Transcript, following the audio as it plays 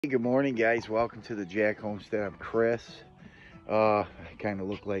Good morning, guys. Welcome to the Jack Homestead. I'm Chris. I kind of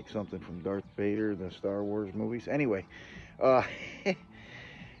look like something from Darth Vader, the Star Wars movies. Anyway, uh,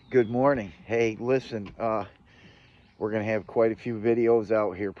 good morning. Hey, listen, we're going to have quite a few videos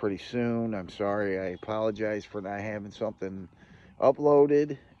out here pretty soon. I'm sorry. I apologize for not having something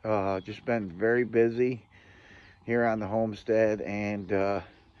uploaded. Just been very busy here on the homestead and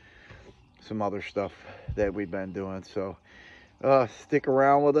some other stuff that we've been doing. So, stick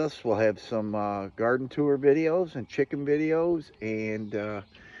around with us. We'll have some garden tour videos and chicken videos, and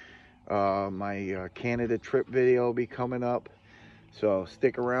my Canada trip video will be coming up. So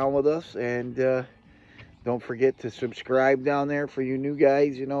stick around with us, and don't forget to subscribe down there for you new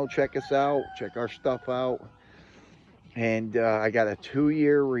guys. You know, check us out, check our stuff out. And I got a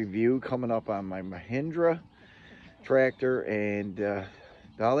 2-year review coming up on my Mahindra tractor and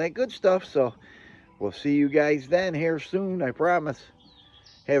all that good stuff. So we'll see you guys then here soon, I promise.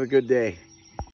 Have a good day.